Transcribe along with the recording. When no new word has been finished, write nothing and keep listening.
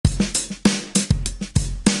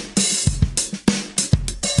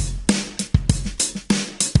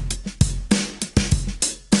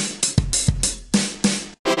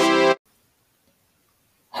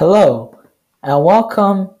Hello and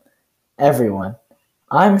welcome everyone.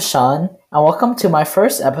 I'm Sean and welcome to my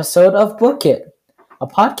first episode of Book It, a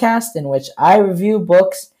podcast in which I review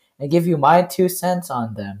books and give you my 2 cents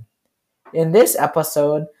on them. In this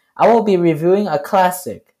episode, I will be reviewing a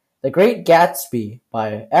classic, The Great Gatsby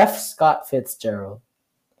by F. Scott Fitzgerald.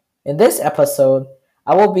 In this episode,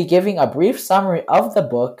 I will be giving a brief summary of the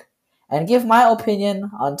book and give my opinion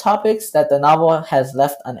on topics that the novel has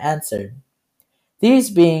left unanswered.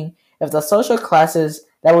 These being if the social classes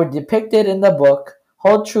that were depicted in the book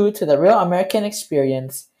hold true to the real American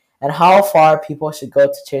experience and how far people should go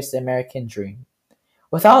to chase the American dream.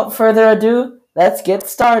 Without further ado, let's get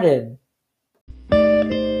started.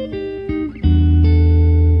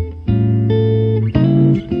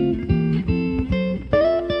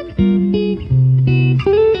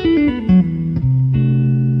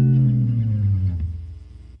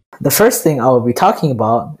 The first thing I will be talking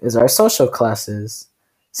about is our social classes.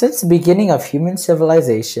 Since the beginning of human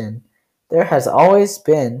civilization, there has always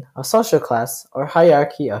been a social class or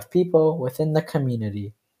hierarchy of people within the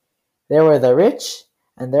community. There were the rich,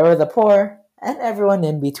 and there were the poor, and everyone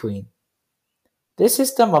in between. This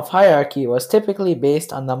system of hierarchy was typically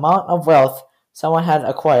based on the amount of wealth someone had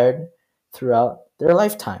acquired throughout their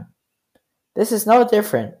lifetime. This is no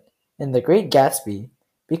different in The Great Gatsby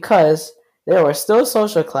because there were still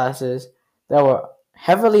social classes that were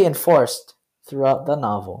heavily enforced throughout the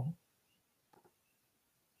novel.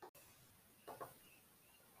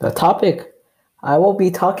 The topic I will be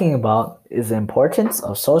talking about is the importance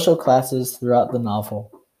of social classes throughout the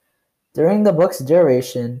novel. During the book's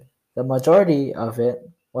duration, the majority of it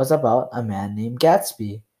was about a man named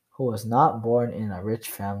Gatsby who was not born in a rich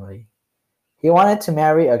family. He wanted to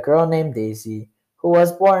marry a girl named Daisy who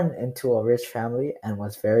was born into a rich family and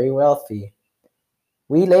was very wealthy.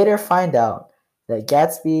 We later find out that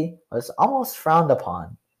Gatsby was almost frowned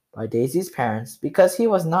upon by Daisy's parents because he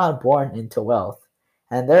was not born into wealth,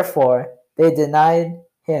 and therefore they denied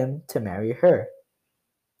him to marry her.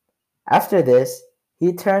 After this,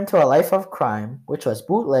 he turned to a life of crime, which was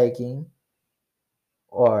bootlegging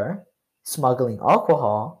or smuggling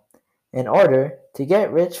alcohol in order to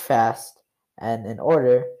get rich fast and in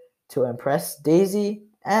order to impress Daisy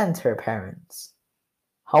and her parents.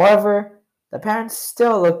 However, the parents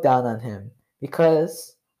still looked down on him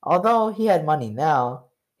because, although he had money now,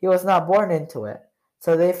 he was not born into it,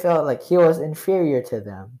 so they felt like he was inferior to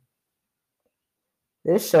them.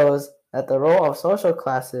 This shows that the role of social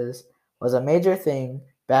classes was a major thing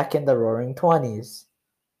back in the Roaring Twenties.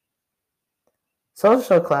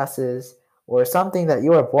 Social classes were something that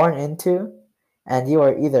you were born into, and you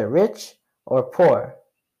were either rich or poor.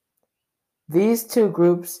 These two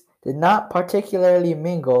groups did not particularly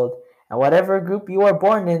mingle, and whatever group you were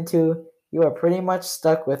born into, you were pretty much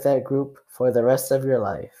stuck with that group for the rest of your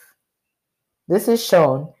life. This is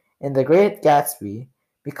shown in The Great Gatsby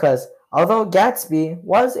because although Gatsby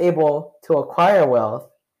was able to acquire wealth,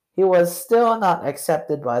 he was still not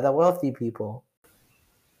accepted by the wealthy people.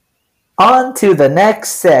 On to the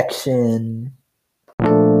next section.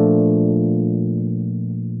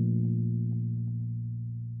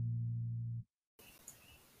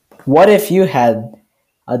 What if you had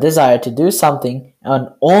a desire to do something and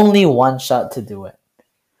only one shot to do it?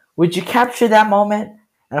 Would you capture that moment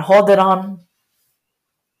and hold it on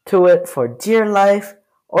to it for dear life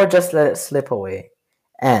or just let it slip away?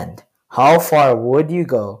 And how far would you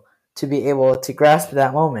go to be able to grasp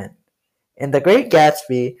that moment? In The Great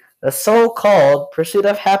Gatsby, the so-called pursuit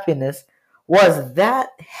of happiness was that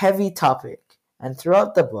heavy topic, and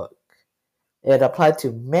throughout the book, it applied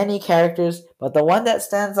to many characters, but the one that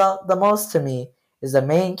stands out the most to me is the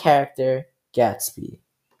main character, Gatsby.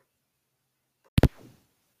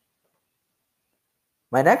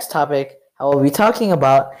 My next topic I will be talking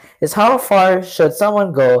about is how far should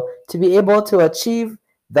someone go to be able to achieve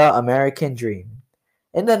the American dream.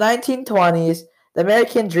 In the 1920s, the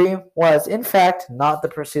American dream was, in fact, not the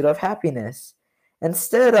pursuit of happiness.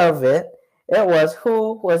 Instead of it, it was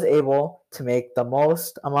who was able to make the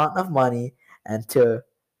most amount of money and to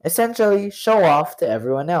essentially show off to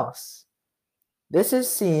everyone else. This is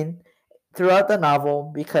seen throughout the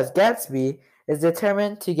novel because Gatsby is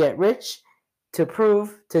determined to get rich to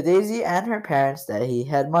prove to Daisy and her parents that he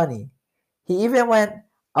had money. He even went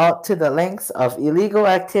out to the lengths of illegal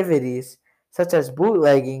activities such as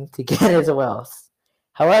bootlegging to get his wealth.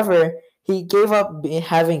 However, he gave up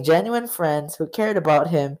having genuine friends who cared about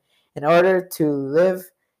him in order to live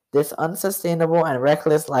this unsustainable and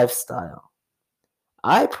reckless lifestyle.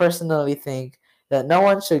 I personally think that no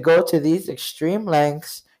one should go to these extreme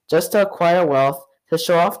lengths just to acquire wealth to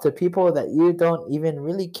show off to people that you don't even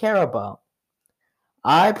really care about.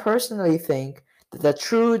 I personally think that the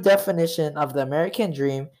true definition of the American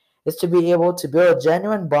dream is to be able to build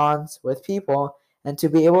genuine bonds with people and to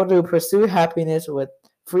be able to pursue happiness with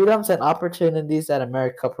freedoms and opportunities that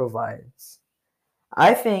America provides.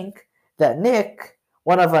 I think that Nick,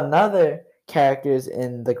 one of another characters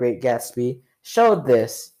in The Great Gatsby, showed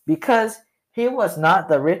this because he was not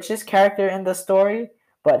the richest character in the story,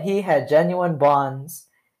 but he had genuine bonds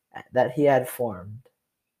that he had formed.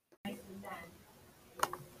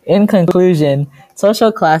 In conclusion,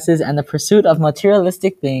 social classes and the pursuit of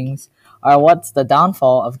materialistic things are what's the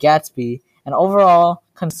downfall of Gatsby and overall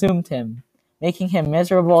consumed him, making him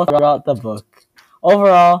miserable throughout the book.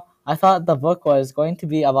 Overall, I thought the book was going to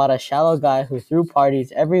be about a shallow guy who threw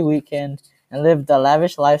parties every weekend and lived a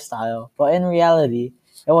lavish lifestyle, but in reality,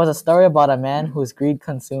 it was a story about a man whose greed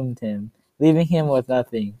consumed him, leaving him with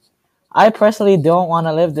nothing. I personally don't want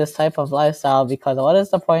to live this type of lifestyle because what is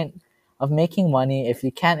the point of making money if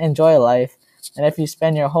you can't enjoy life? And if you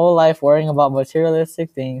spend your whole life worrying about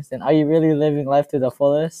materialistic things, then are you really living life to the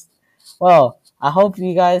fullest? Well, I hope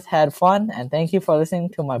you guys had fun and thank you for listening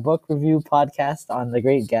to my book review podcast on The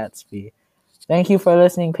Great Gatsby. Thank you for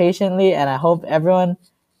listening patiently, and I hope everyone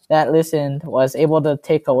that listened was able to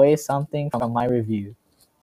take away something from my review.